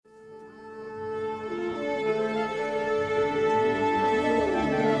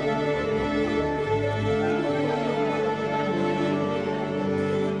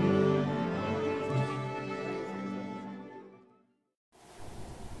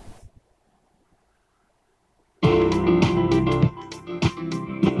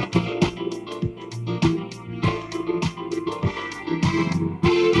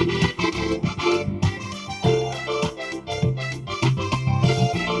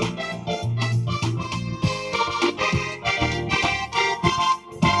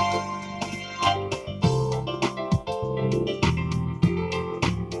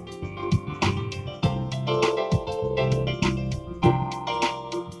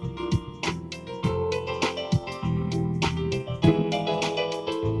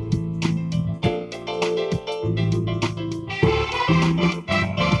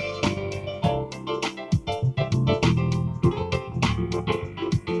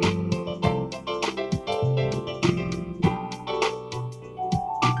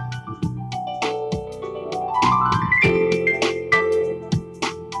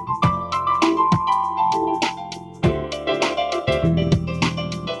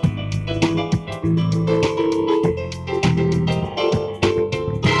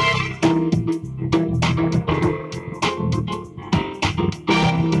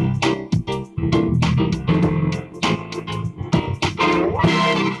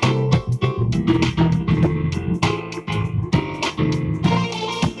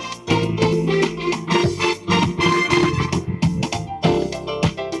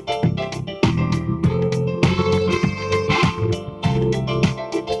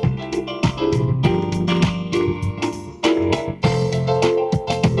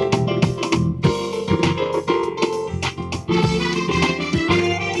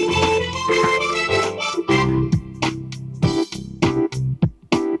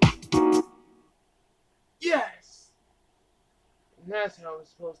That's how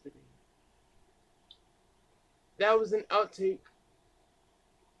it's supposed to be. That was an outtake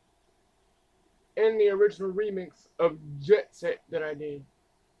in the original remix of Jet Set that I did.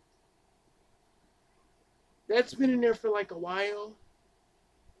 That's been in there for like a while.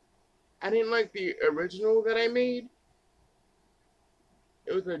 I didn't like the original that I made.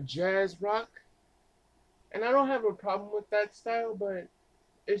 It was a jazz rock. And I don't have a problem with that style, but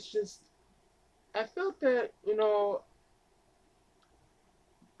it's just, I felt that,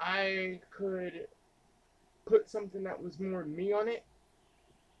 I could put something that was more me on it.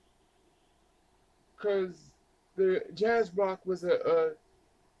 Because the jazz rock was a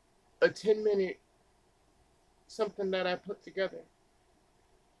 10-minute something that I put together.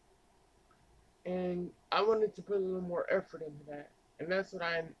 And I wanted to put a little more effort into that. And that's what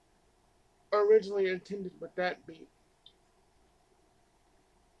I originally intended with that beat.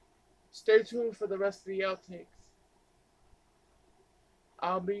 Stay tuned for the rest of the outtakes.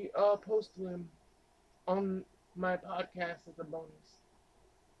 I'll be posting them on my podcast as a bonus.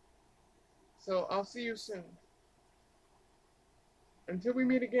 So I'll see you soon. Until we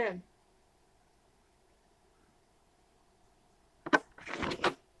meet again.